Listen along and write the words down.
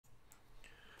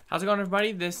How's it going,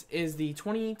 everybody? This is the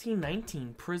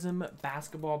 2018-19 Prizm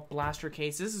Basketball Blaster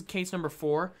case. This is case number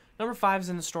 4. Number 5 is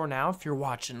in the store now if you're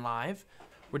watching live.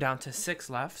 We're down to 6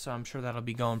 left, so I'm sure that'll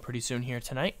be going pretty soon here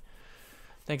tonight.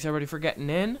 Thanks, everybody, for getting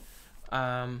in.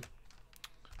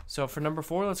 So for number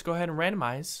 4, let's go ahead and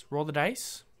randomize. Roll the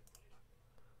dice.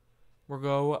 We'll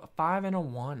go 5 and a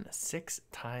 1, 6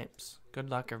 times. Good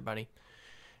luck, everybody.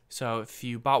 So if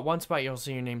you bought one spot, you'll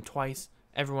see your name twice.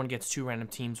 Everyone gets 2 random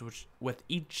teams, which with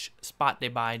each spot they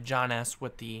buy. John S.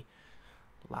 with the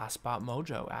last spot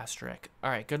mojo asterisk. All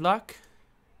right, good luck.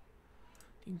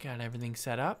 You got everything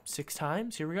set up 6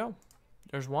 times. Here we go.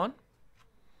 There's 1,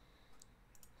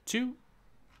 2,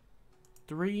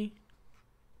 3,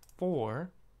 4,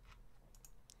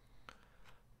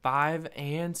 5,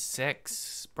 and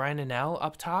 6. Brandon L.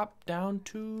 up top, down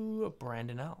to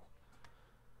Brandon L.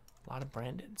 A lot of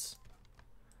Brandons.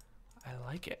 I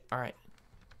like it. All right.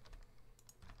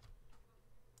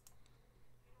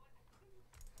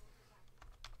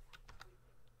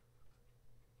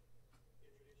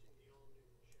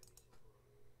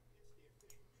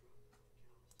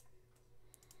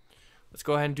 Let's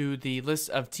go ahead and do the list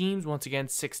of teams once again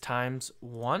 6 times.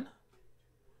 1,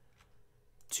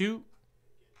 2,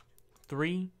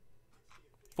 3,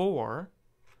 4,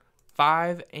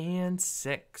 5, and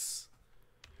 6.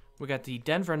 We got the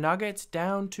Denver Nuggets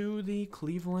down to the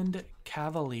Cleveland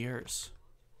Cavaliers.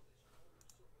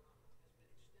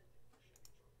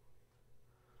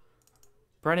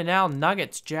 Brennan L,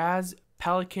 Nuggets, Jazz,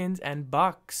 Pelicans, and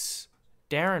Bucks.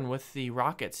 Darren with the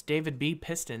Rockets. David B,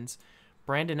 Pistons.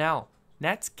 Brandon L,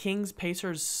 Nets, Kings,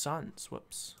 Pacers, Suns.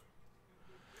 Whoops.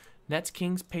 Nets,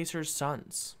 Kings, Pacers,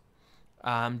 Suns.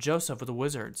 Joseph with the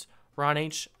Wizards. Ron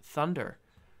H, Thunder.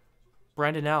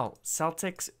 Brandon L,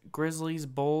 Celtics, Grizzlies,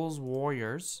 Bulls,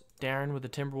 Warriors. Darren with the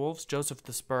Timberwolves. Joseph with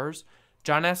the Spurs.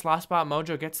 John S, last spot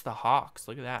mojo gets the Hawks.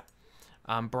 Look at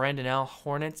that. Brandon L,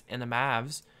 Hornets, and the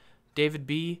Mavs. David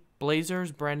B,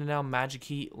 Blazers. Brandon L, Magic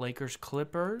Heat, Lakers,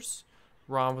 Clippers.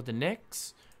 Ron with the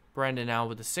Knicks. Brandon L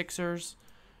with the Sixers.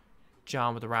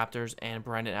 John with the Raptors, and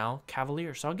Brandon L,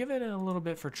 Cavaliers. So I'll give it a little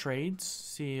bit for trades,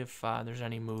 see if there's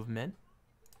any movement.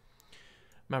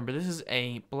 Remember, this is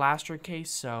a blaster case,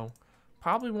 so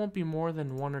probably won't be more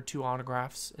than 1 or 2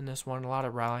 autographs in this one. A lot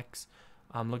of relics.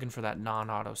 I'm looking for that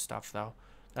non-auto stuff, though.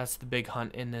 That's the big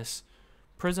hunt in this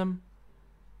Prizm,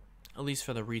 at least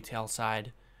for the retail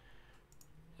side.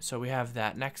 So we have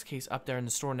that next case up there in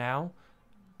the store now.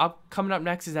 Coming up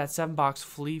next is that 7-box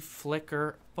Flea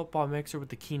Flicker football mixer with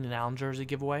the Keenan Allen jersey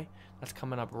giveaway. That's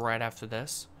coming up right after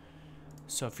this.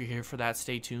 So if you're here for that,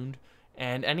 stay tuned.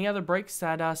 And any other breaks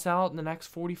that sell out in the next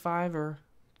 45 or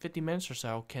 50 minutes or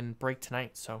so can break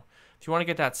tonight. So if you want to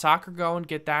get that soccer going,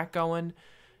 get that going.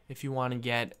 If you want to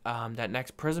get that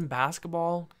next Prizm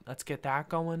basketball, let's get that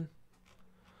going.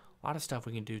 A lot of stuff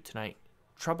we can do tonight.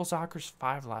 Treble soccer's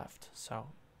 5 left, so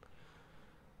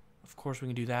of course we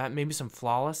can do that. Maybe some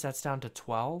flawless. That's down to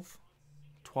 12.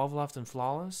 12 left in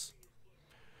flawless.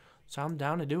 So I'm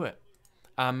down to do it.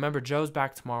 Remember, Joe's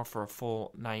back tomorrow for a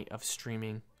full night of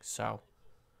streaming. So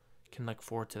can look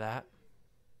forward to that.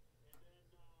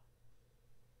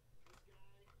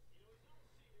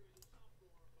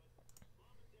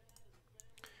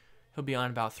 He'll be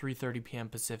on about 3:30 p.m.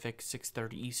 Pacific,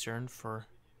 6:30 Eastern for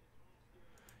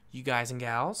you guys and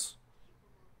gals.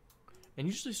 And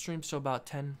usually streams till about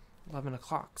 10, 11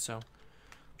 o'clock. So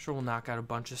I'm sure we'll knock out a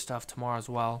bunch of stuff tomorrow as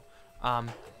well.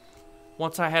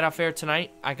 Once I head off air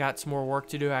tonight, I got some more work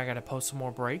to do. I got to post some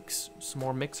more breaks, some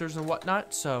more mixers and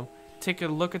whatnot. So take a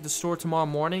look at the store tomorrow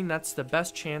morning. That's the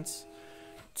best chance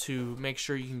to make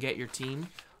sure you can get your team.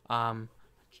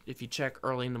 If you check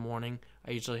early in the morning,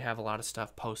 I usually have a lot of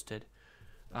stuff posted.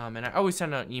 And I always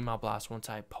send out an email blast once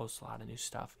I post a lot of new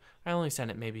stuff. I only send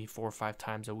it maybe 4 or 5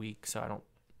 times a week, so I don't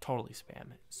totally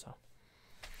spam it. So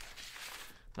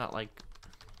not like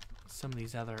some of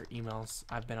these other emails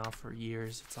I've been on for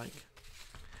years. It's like,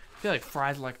 I feel like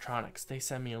Fry's Electronics. They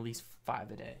send me at least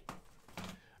 5 a day. All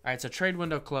right, so trade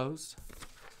window closed.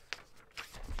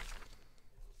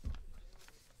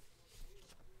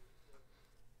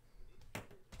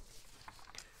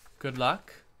 Good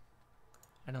luck.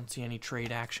 I don't see any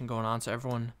trade action going on, so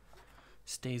everyone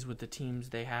stays with the teams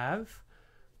they have.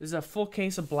 This is a full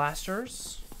case of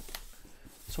blasters.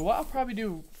 So what I'll probably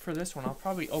do for this one, I'll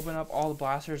probably open up all the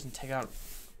blasters and take out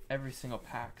every single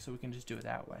pack, so we can just do it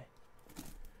that way.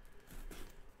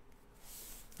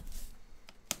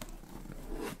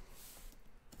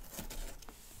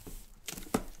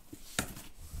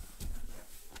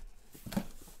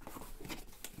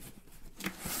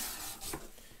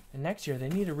 And next year, they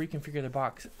need to reconfigure the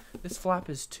box. This flap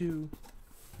is too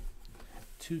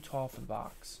too tall for the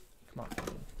box. Come on.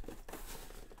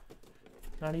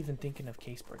 Not even thinking of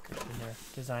case breakers when they're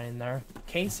designing their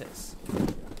cases.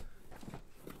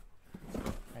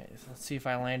 Alright, so let's see if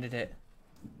I landed it.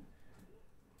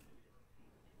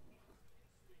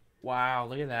 Wow,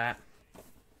 look at that.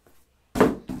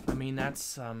 I mean,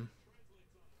 that's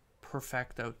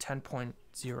perfecto,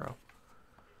 10.0.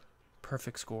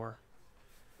 Perfect score.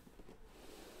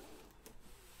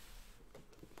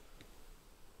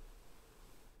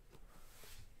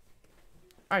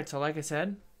 Alright, so like I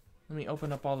said, let me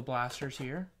open up all the blasters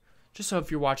here. Just so if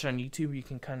you're watching on YouTube, you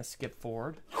can kind of skip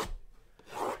forward.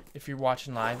 If you're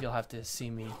watching live, you'll have to see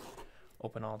me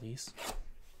open all these.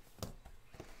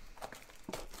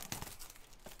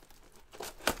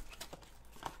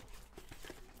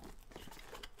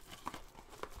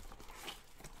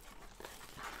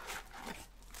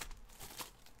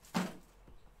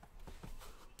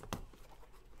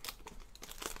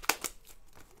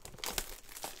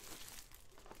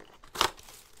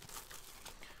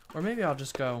 Or maybe I'll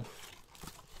just go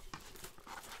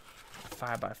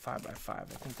 5 by 5 by 5. I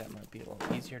think that might be a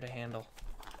little easier to handle.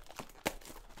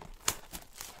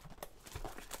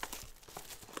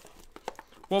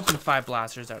 We'll open 5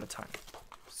 blasters at a time.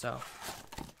 So,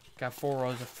 got 4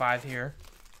 rows of 5 here.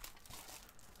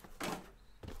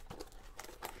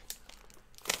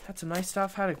 Had some nice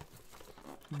stuff. Had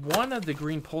one of the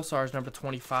green pulsars, number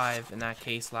 25, in that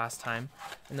case last time.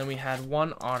 And then we had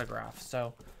 1 autograph.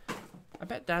 So, I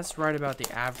bet that's right about the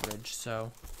average,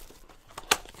 so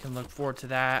can look forward to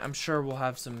that. I'm sure we'll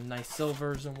have some nice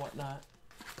silvers and whatnot.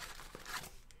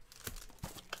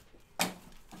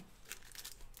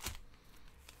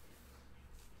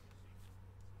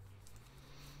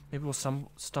 Maybe we'll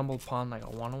stumble upon like a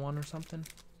 101 or something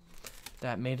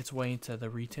that made its way into the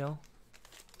retail.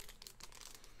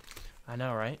 I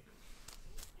know, right?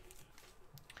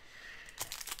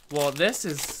 Well, this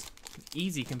is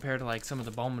easy compared to like some of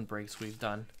the Bowman breaks we've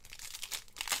done.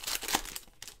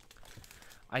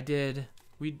 I think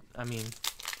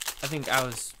I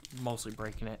was mostly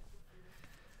breaking it.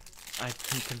 I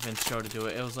couldn't convince Joe to do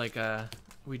it. It was like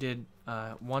we did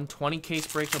 120 case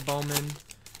break of Bowman,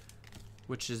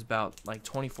 which is about like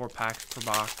 24 packs per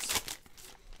box.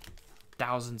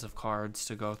 Thousands of cards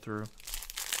to go through.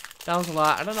 That was a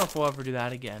lot. I don't know if we'll ever do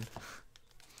that again.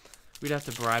 We'd have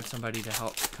to bribe somebody to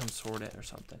help come sort it or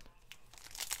something.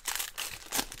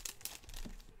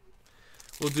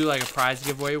 We'll do like a prize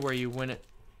giveaway where you win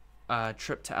a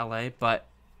trip to LA, but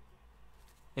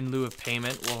in lieu of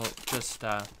payment, we'll just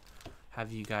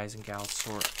have you guys and gals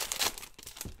sort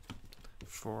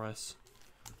for us.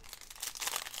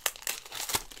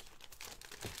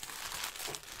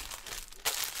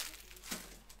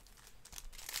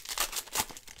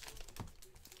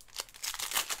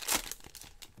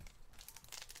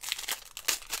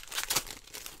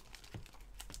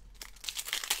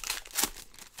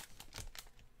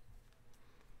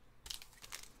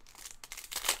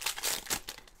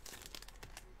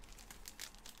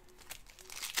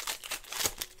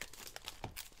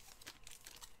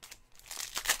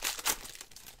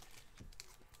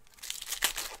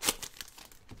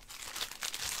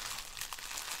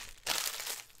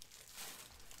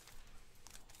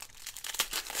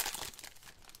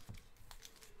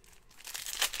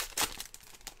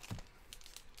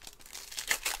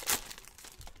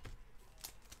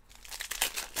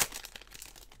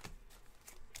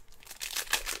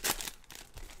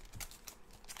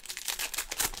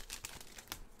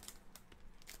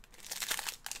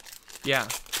 Yeah,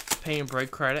 paying break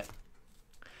credit.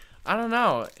 I don't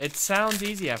know. It sounds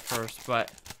easy at first,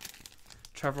 but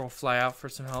Trevor will fly out for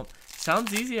some help.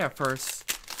 Sounds easy at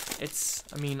first.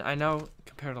 I mean, I know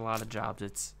compared to a lot of jobs,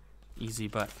 it's easy,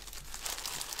 but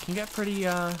it can get pretty.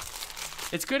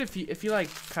 It's good if you like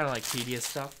kind of like tedious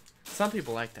stuff. Some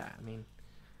people like that. I mean,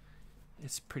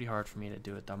 it's pretty hard for me to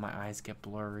do it though. My eyes get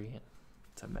blurry.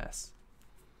 It's a mess.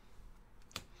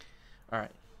 All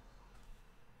right.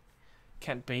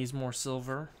 Kent Bazemore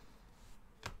silver.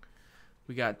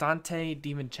 We got Dante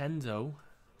DiVincenzo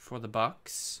for the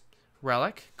Bucks.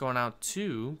 Relic going out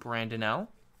to Brandon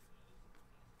L.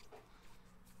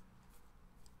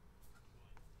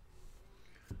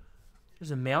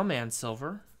 There's a Mailman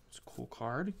silver. It's a cool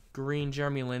card. Green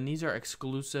Jeremy Lin. These are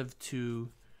exclusive to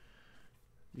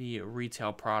the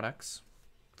retail products.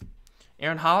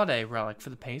 Aaron Holiday relic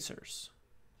for the Pacers.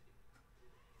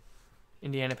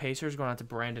 Indiana Pacers going out to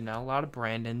Brandon L. A lot of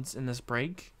Brandons in this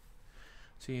break.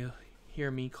 So you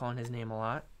hear me calling his name a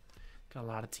lot. Got a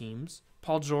lot of teams.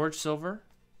 Paul George silver.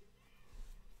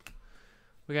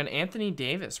 We got an Anthony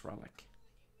Davis relic.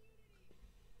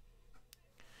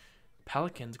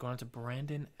 Pelicans going out to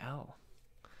Brandon L.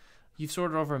 you've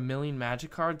sorted over 1 million Magic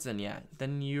cards, then yeah,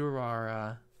 then you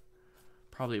are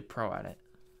probably a pro at it.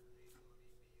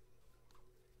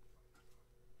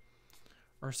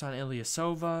 Ursan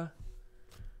Ilyasova,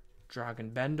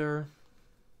 Dragon Bender.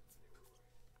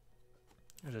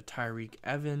 There's a Tyreek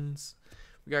Evans.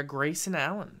 We got Grayson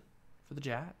Allen for the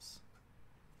Jazz.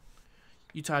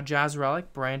 Utah Jazz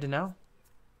relic, Brandon L.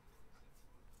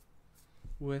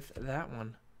 With that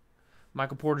one.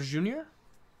 Michael Porter Jr.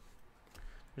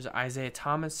 There's an Isaiah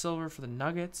Thomas silver for the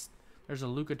Nuggets. There's a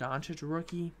Luka Doncic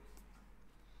rookie.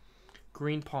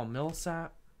 Green Paul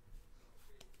Millsap.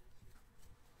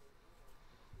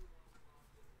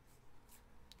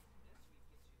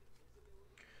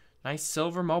 Nice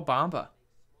silver Mo Bamba.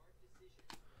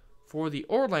 For the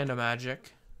Orlando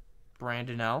Magic,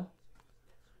 Brandon L.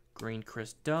 Green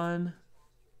Chris Dunn.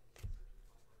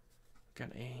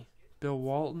 Got a Bill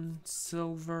Walton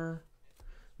silver.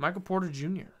 Michael Porter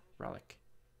Jr. relic.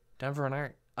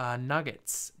 Denver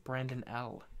Nuggets, Brandon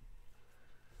L.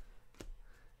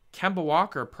 Kemba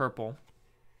Walker purple.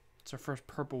 It's our first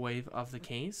purple wave of the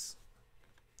case.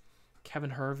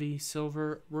 Kevin Hervey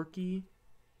silver rookie.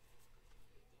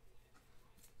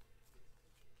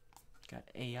 Got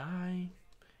AI.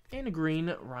 And a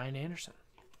green Ryan Anderson.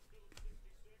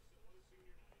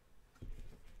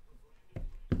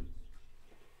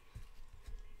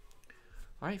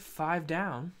 All right, 5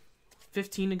 down,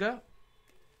 15 to go.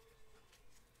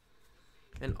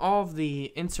 And all of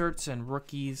the inserts and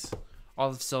rookies,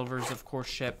 all the silvers, of course,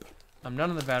 ship. None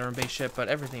of the veteran base ship, but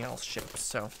everything else ships.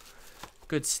 So,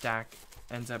 good stack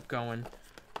ends up going.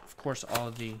 Of course, all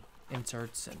of the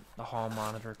inserts and the hall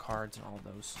monitor cards and all of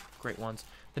those great ones.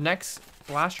 The next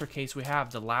blaster case we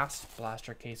have, the last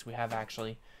blaster case we have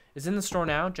actually, is in the store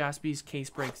now,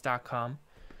 jaspyscasebreaks.com.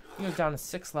 I think it was down to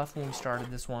 6 left when we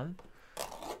started this one.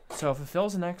 So if it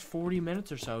fills the next 40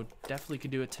 minutes or so, definitely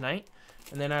could do it tonight.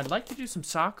 And then I'd like to do some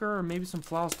soccer or maybe some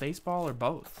flawless baseball or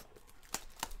both.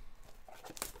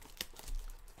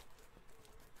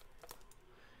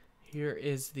 Here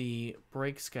is the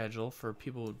break schedule for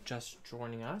people just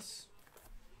joining us.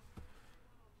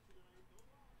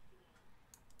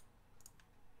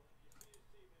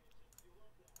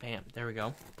 Bam, there we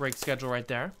go. Break schedule right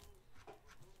there.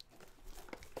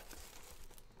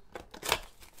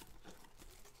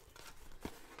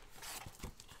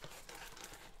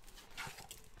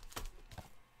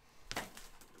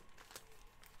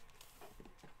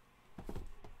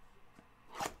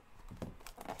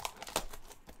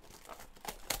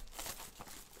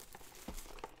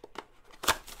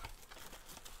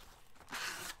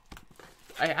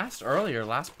 I asked earlier,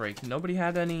 last break, nobody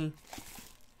had any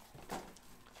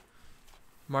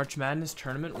March Madness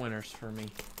tournament winners for me.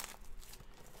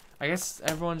 I guess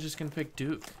everyone's just going to pick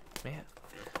Duke. Man,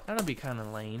 that'll be kind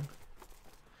of lame.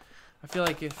 I feel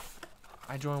like if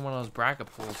I join one of those bracket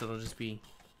pools, it'll just be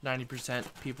 90%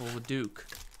 people with Duke.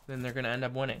 Then they're going to end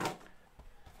up winning.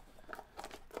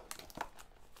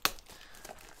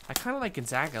 I kind of like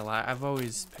Gonzaga a lot. I've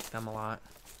always picked them a lot.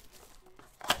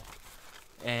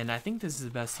 And I think this is the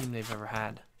best team they've ever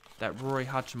had. That Rory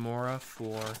Hachimura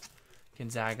for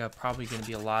Gonzaga, probably going to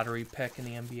be a lottery pick in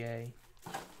the NBA.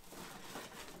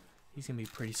 He's going to be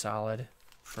pretty solid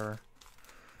for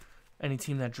any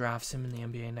team that drafts him in the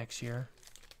NBA next year.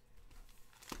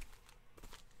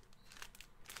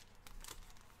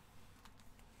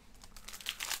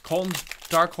 Colton's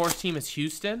dark horse team is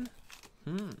Houston.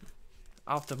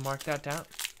 I'll have to mark that down.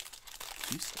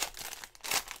 Houston.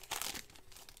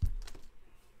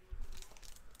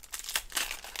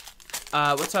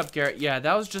 What's up, Garrett? Yeah,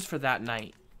 that was just for that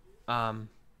night.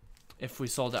 If we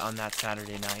sold it on that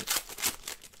Saturday night.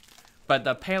 But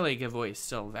the Pele giveaway is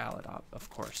still valid, of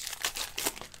course.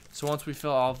 So once we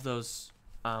fill all of those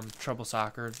Trouble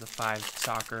Soccer, the 5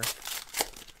 soccer,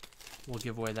 we'll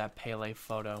give away that Pele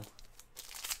photo.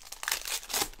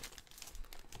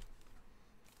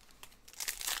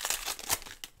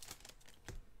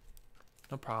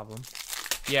 No problem.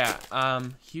 Yeah,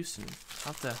 Houston.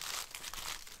 I'll have to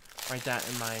write that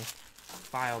in my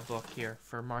file book here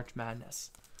for March Madness.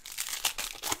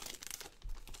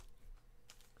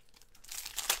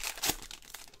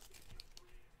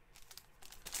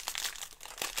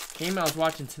 Game I was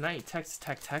watching tonight, Texas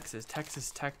Tech, Texas.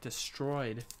 Texas Tech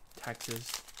destroyed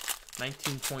Texas.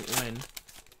 19-point win.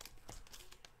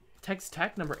 Texas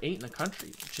Tech, number 8 in the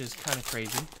country, which is kind of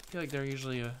crazy. I feel like they're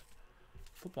usually a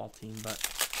football team, but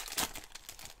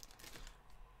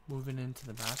moving into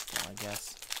the basketball, I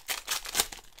guess.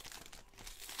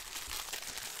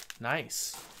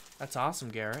 Nice. That's awesome,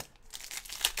 Garrett.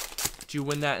 Did you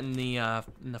win that in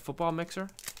the football mixer?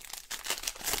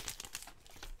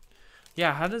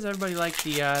 Yeah, how does everybody like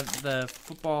the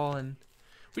football and...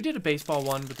 We did a baseball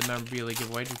one with the memorabilia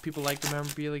giveaway. Do people like the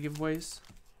memorabilia giveaways?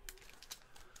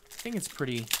 I think it's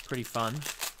pretty fun.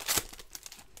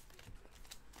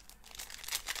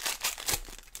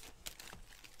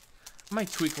 I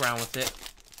might tweak around with it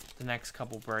the next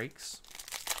couple breaks.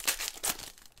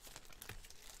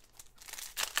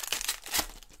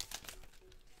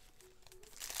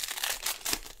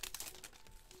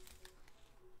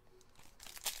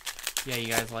 Yeah, you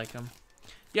guys like them.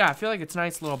 Yeah, I feel like it's a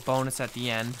nice little bonus at the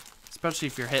end. Especially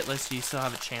if you're hitless, you still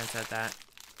have a chance at that.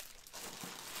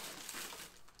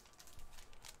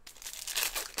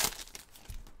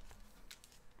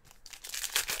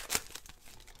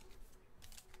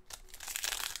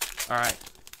 Alright.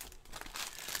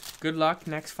 Good luck.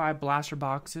 Next 5 blaster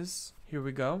boxes. Here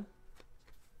we go.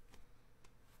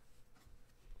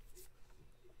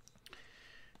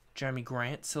 Jeremy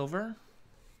Grant, silver.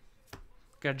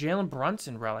 Got Jalen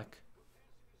Brunson relic.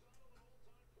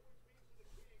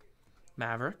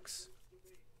 Mavericks.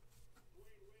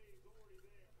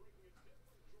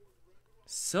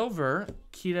 Silver,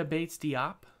 Keita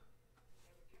Bates-Diop.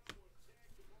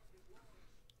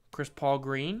 Chris Paul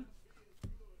green.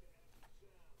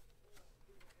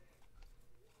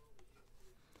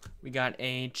 We got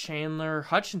a Chandler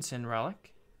Hutchinson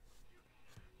relic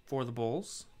for the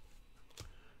Bulls.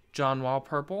 John Wall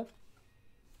purple.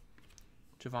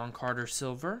 Javon Carter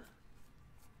silver.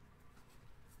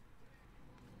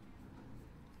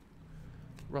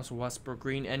 Russell Westbrook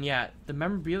green. And yeah, the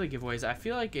memorabilia giveaways, I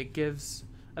feel like it gives,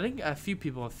 I think a few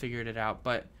people have figured it out,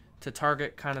 but to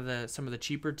target kind of some of the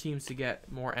cheaper teams to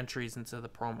get more entries into the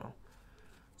promo.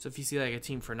 So if you see like a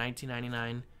team for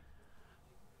 $19.99,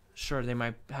 sure, they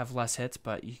might have less hits,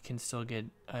 but you can still get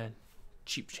a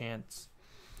cheap chance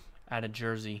at a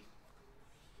jersey.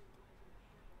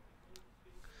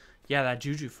 Yeah, that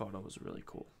Juju photo was really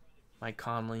cool. Mike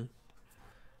Conley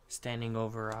standing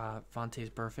over Vontae's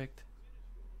perfect.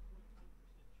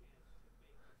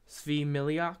 Svi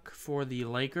Miliak for the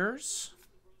Lakers.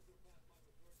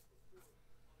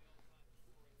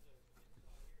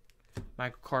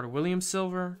 Michael Carter Williams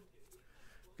silver.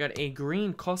 Got a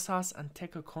green Kostas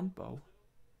Antetokounmpo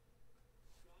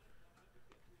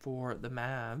for the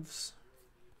Mavs.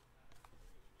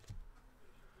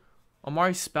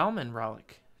 Omari Spellman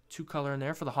relic. 2 color in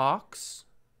there for the Hawks.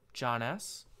 John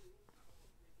S.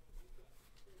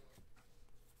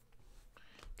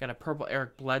 Got a purple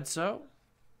Eric Bledsoe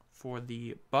for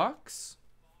the Bucks.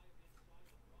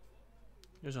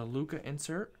 There's a Luka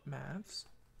insert. Mavs.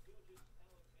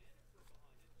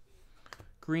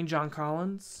 Green John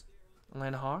Collins.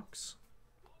 Atlanta Hawks.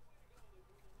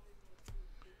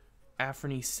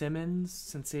 Anthony Simmons.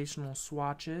 Sensational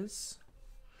swatches.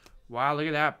 Wow, look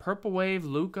at that. Purple Wave,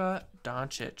 Luka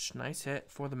Doncic. Nice hit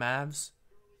for the Mavs.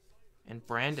 And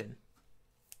Brandon.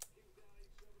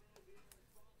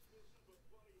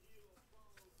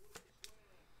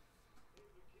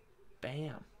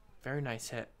 Bam. Very nice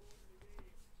hit.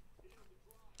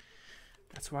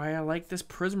 That's why I like this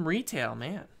Prizm retail,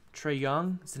 man. Trae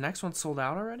Young. Is the next one sold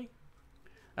out already?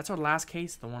 That's our last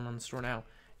case, the one on the store now.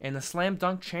 And the Slam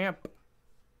Dunk Champ.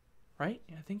 Right?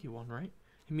 Yeah, I think you won, right?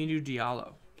 Hamidou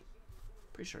Diallo.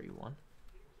 Pretty sure you won.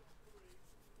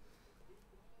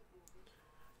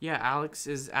 Yeah, Alex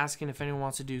is asking if anyone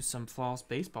wants to do some flawless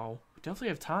baseball. We definitely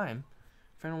have time.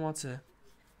 If anyone wants to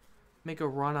make a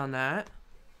run on that.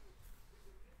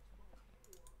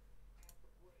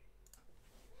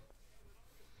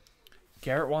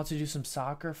 Garrett wants to do some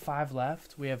soccer. 5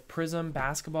 left. We have Prizm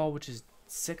basketball, which is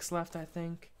 6 left, I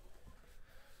think.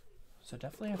 So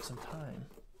definitely have some time.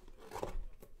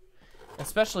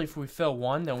 Especially if we fill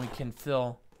one, then we can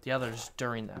fill the others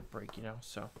during that break, you know,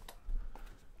 so.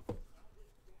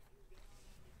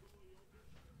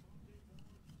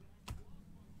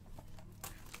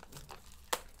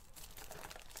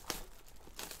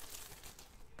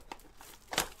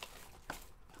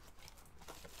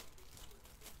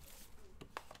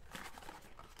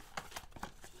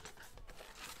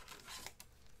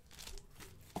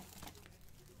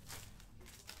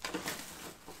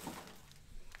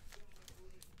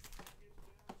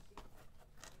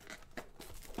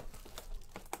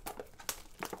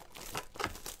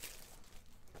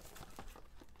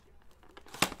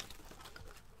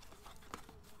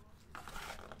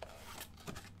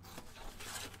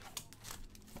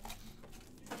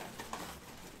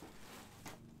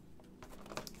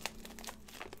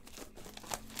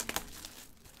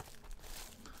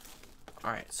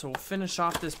 Alright, so we'll finish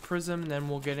off this Prizm, then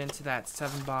we'll get into that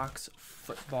 7-box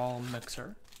football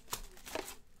mixer.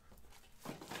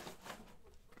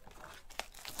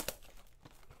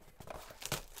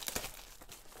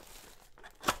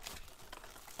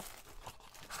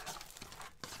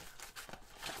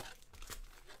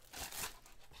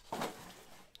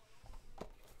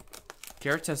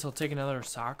 Garrett says he'll take another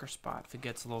soccer spot if it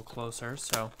gets a little closer.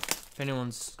 So if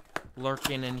anyone's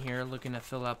lurking in here looking to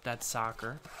fill up that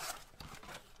soccer.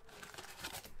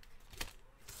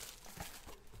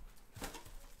 I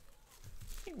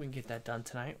think we can get that done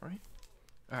tonight, right?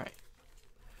 All right.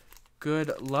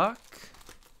 Good luck.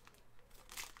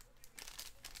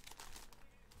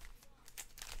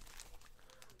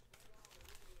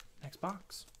 Next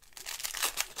box.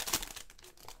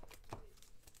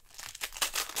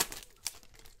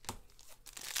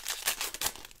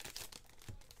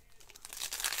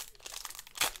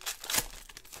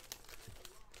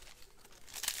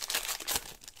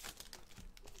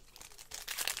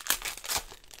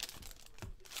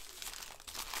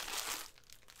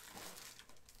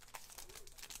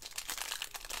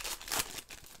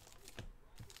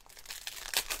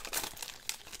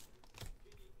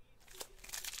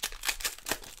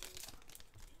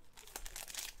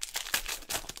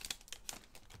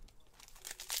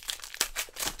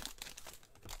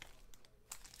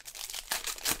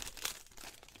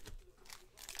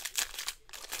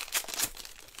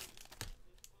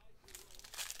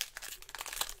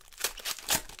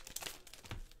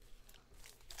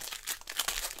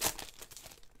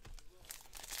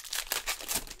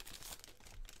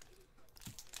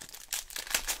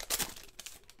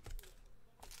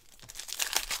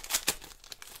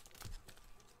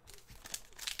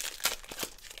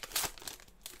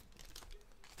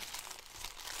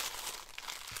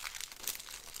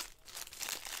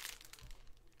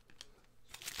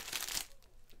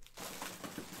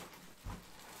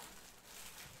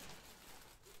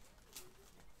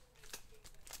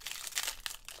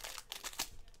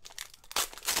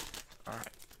 All right.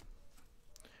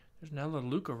 There's another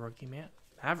Luka rookie, man.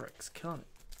 Mavericks killing it.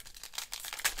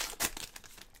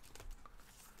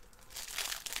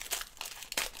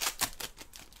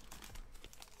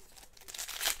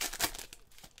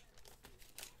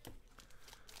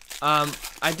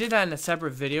 I did that in a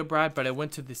separate video, Brad, but I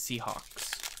went to the Seahawks.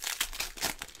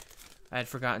 I had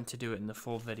forgotten to do it in the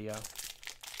full video.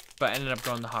 But I ended up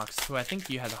going the Hawks. So I think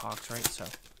you had the Hawks, right? So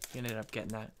you ended up getting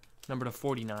that. Number to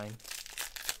 49.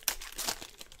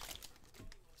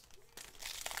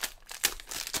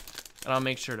 And I'll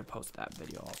make sure to post that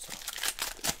video also.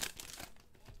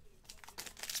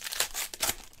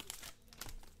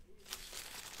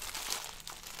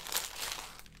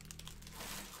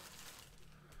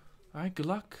 All right, good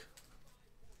luck.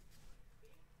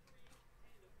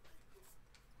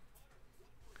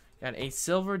 Got a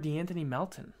silver DeAnthony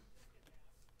Melton.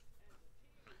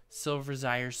 Silver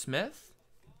Zaire Smith.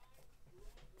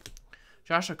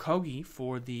 Josh Okogie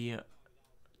for the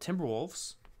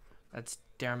Timberwolves. That's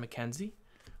Darren McKenzie.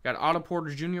 Got Otto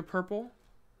Porter Jr. purple.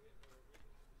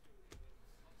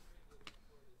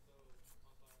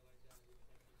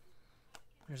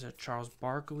 There's a Charles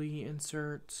Barkley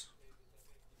insert.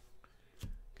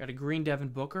 Got a green Devin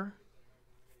Booker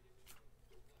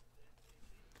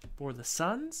for the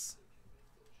Suns.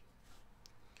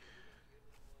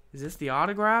 Is this the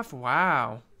autograph?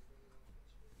 Wow.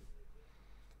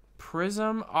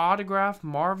 Prizm autograph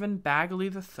Marvin Bagley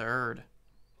III.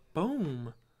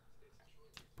 Boom.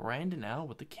 Brandon L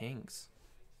with the Kings.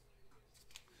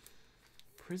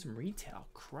 Prizm retail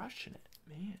crushing it,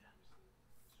 man.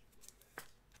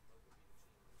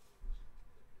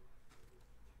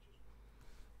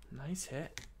 Nice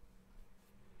hit.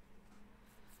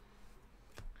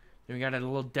 Then we got a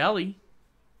little Deli.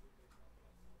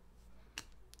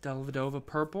 Dellavedova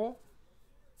purple.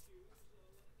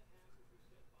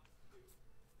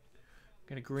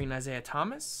 Got a green Isaiah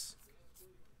Thomas.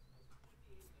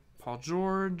 Paul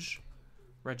George.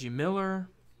 Reggie Miller.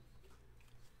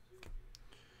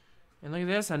 And look at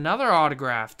this, another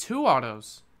autograph. 2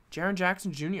 autos. Jaren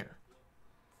Jackson Jr.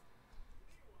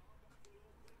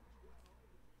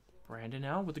 Brandon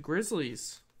L with the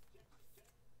Grizzlies.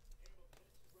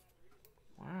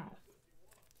 Wow.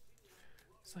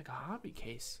 It's like a hobby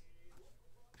case.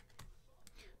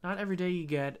 Not every day you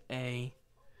get a,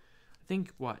 I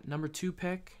think, what, number 2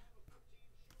 pick?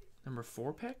 Number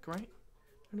 4 pick, right?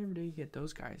 Not every day you get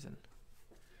those guys in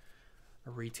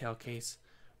a retail case.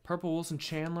 Purple Wilson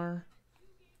Chandler.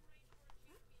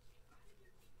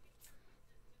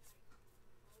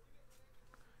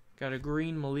 Got a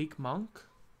green Malik Monk.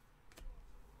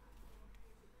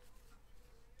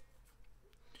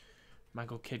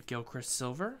 Michael Kidd Gilchrist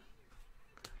silver.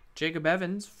 Jacob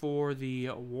Evans for the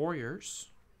Warriors.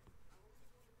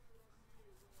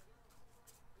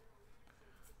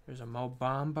 There's a Mo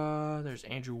Bamba. There's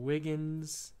Andrew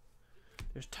Wiggins.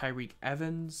 There's Tyreek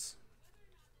Evans.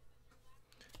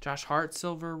 Josh Hart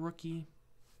silver rookie.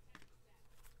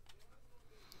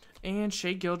 And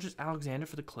Shea Gilgeous-Alexander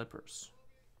for the Clippers.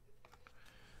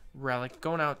 Relic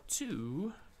going out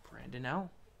to Brandon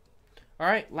L. All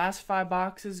right, last 5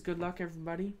 boxes. Good luck,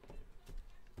 everybody.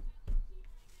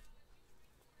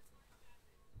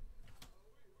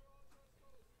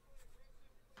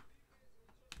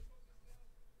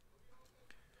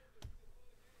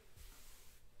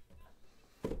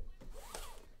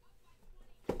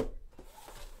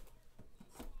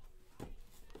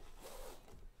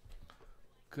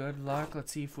 Good luck.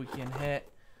 Let's see if we can hit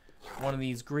one of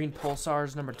these green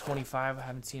pulsars, number 25. I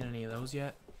haven't seen any of those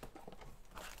yet.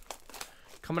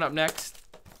 Coming up next,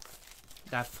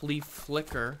 that Flea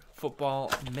Flicker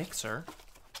football mixer.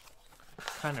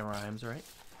 Kind of rhymes, right?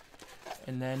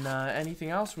 And then anything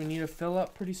else we need to fill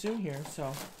up pretty soon here,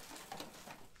 so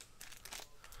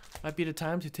might be the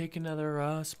time to take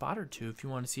another spot or two if you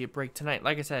want to see it break tonight.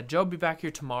 Like I said, Joe will be back here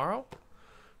tomorrow,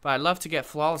 but I'd love to get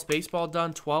Flawless Baseball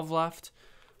done, 12 left.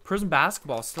 Prizm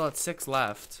Basketball still at 6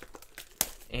 left.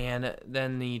 And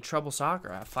then the Treble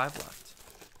Soccer at 5 left.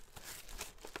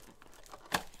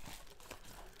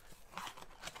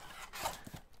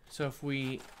 So if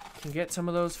we can get some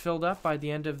of those filled up by the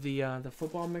end of the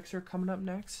football mixer coming up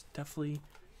next, definitely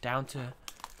down to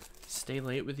stay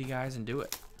late with you guys and do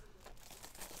it.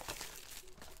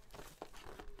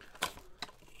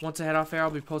 Once I head off air,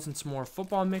 I'll be posting some more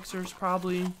football mixers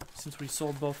probably, since we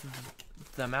sold both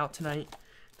of them out tonight.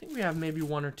 I think we have maybe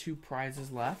 1 or 2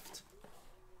 prizes left,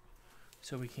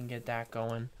 so we can get that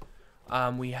going.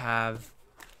 We have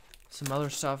some other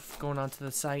stuff going onto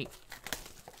the site,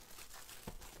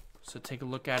 so take a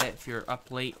look at it if you're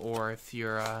up late or if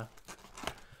you're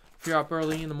up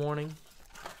early in the morning.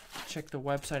 Check the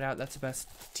website out. That's the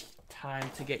best time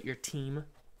to get your team.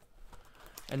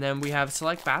 And then we have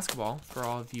Select Basketball for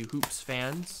all of you Hoops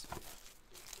fans.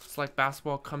 Select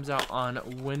Basketball comes out on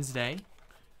Wednesday.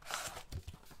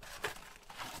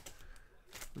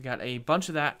 We got a bunch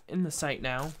of that in the site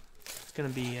now. It's going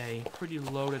to be a pretty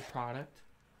loaded product.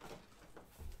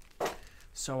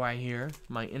 So I hear.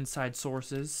 My inside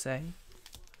sources say.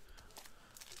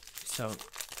 So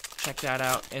check that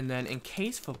out. And then in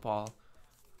case football,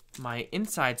 my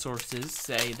inside sources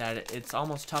say that it's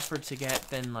almost tougher to get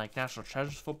than like National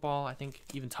Treasures football. I think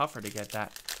even tougher to get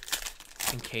that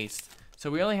encased. So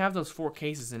we only have those 4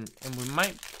 cases, and we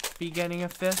might be getting a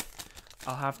 5th.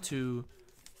 I'll have to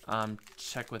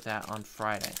check with that on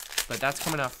Friday. But that's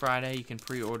coming out Friday. You can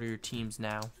pre-order your teams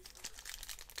now.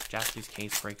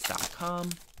 JaspysCaseBreaks.com.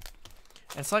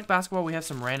 And Select Basketball, we have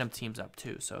some random teams up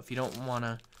too. So if you don't want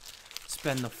to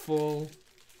spend the full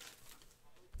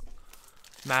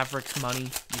Mavericks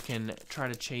money, you can try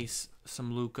to chase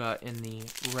some Luka in the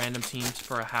random teams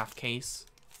for a half case.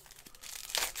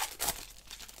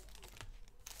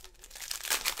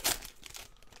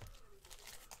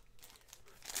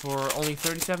 For only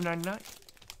 $37.99.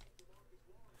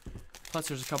 Plus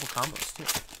there's a couple combos too.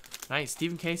 Nice.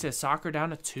 Stephen K says soccer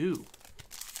down to 2.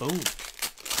 Boom.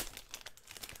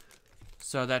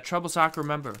 So that Treble Soccer,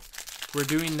 remember, we're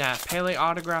doing that Pele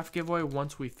autograph giveaway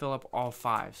once we fill up all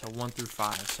 5, so 1 through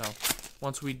 5. So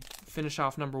once we finish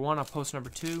off number 1, I'll post number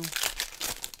 2,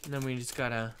 and then we just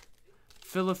gotta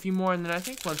fill a few more. And then I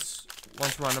think once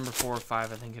we're on number 4 or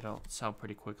 5, I think it'll sell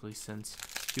pretty quickly since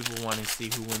people want to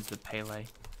see who wins the Pele.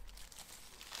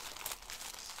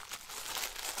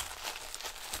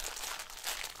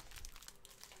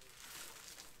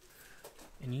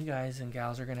 And you guys and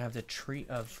gals are gonna have the treat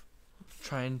of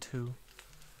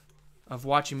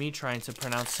watching me trying to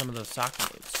pronounce some of those soccer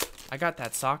names. I got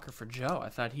that soccer for Joe. I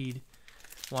thought he'd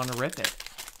want to rip it.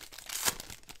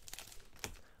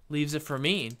 Leaves it for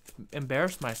me.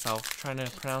 Embarrass myself trying to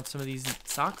pronounce some of these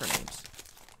soccer names.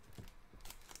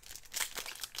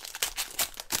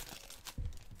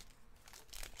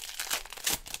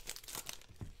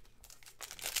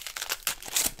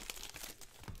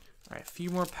 Alright, a few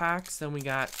more packs. Then we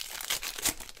got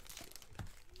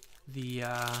the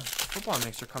football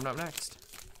mixer coming up next,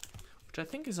 which I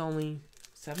think is only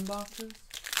 7 boxes.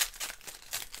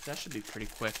 That should be pretty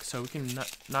quick. So we can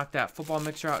knock that football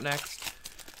mixer out next,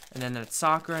 and then that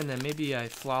soccer, and then maybe a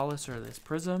Flawless or this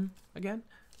Prizm again,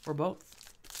 or both.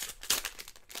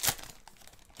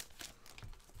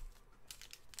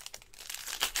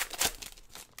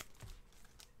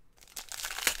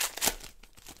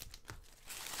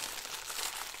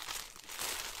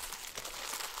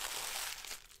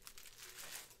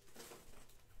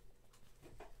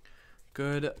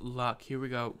 Good luck. Here we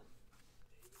go.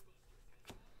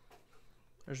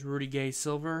 There's Rudy Gay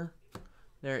Silver.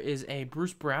 There is a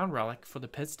Bruce Brown relic for the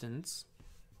Pistons.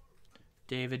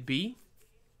 David B.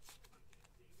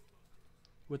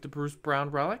 with the Bruce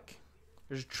Brown relic.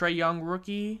 There's a Trae Young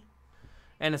rookie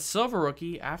And a silver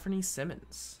rookie, Anthony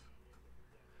Simmons.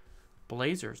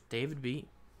 Blazers, David B.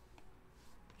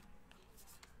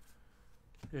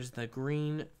 There's the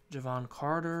green, Javon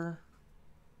Carter.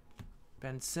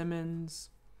 Ben Simmons.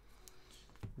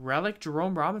 Relic,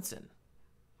 Jerome Robinson.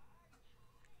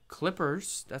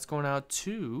 Clippers, that's going out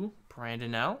to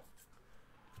Brandon L.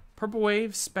 Purple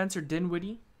Wave, Spencer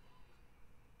Dinwiddie.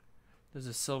 There's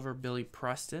a silver, Billy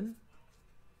Preston.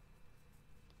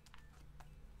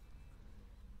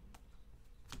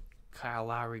 Kyle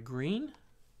Lowry green.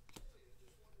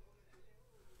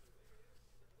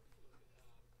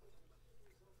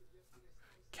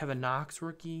 Kevin Knox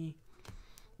rookie.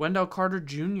 Wendell Carter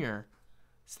Jr.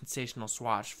 Sensational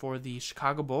swatch for the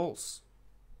Chicago Bulls.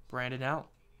 Brandon L.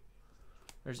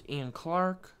 There's Ian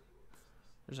Clark.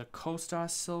 There's a Kostas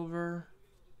silver.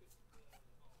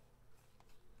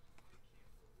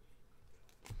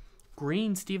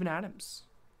 Green, Steven Adams.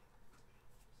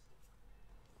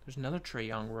 There's another Trae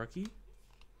Young rookie.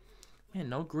 Man,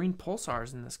 no green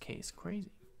pulsars in this case.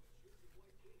 Crazy.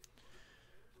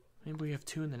 Maybe we have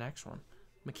 2 in the next one.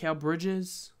 Mikal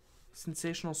Bridges.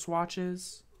 Sensational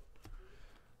swatches.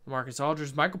 Marcus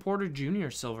Aldridge. Michael Porter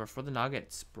Jr. silver for the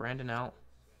Nuggets. Brandon L.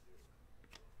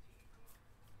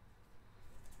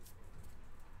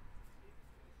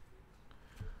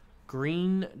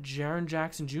 Green, Jaren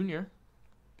Jackson Jr.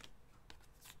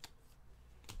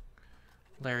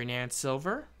 Larry Nance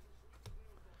silver.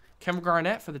 Kevin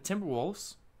Garnett for the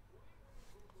Timberwolves.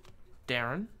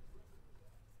 Darren.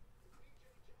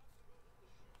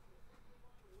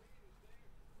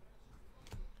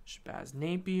 Shabazz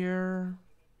Napier.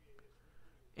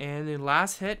 And the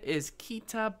last hit is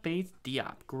Keita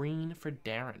Bates-Diop. Green for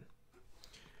Darren.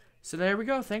 So there we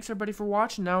go. Thanks everybody for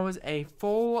watching. That was a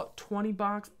full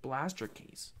 20-box blaster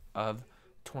case of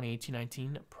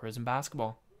 2018-19 Prizm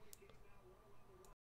basketball.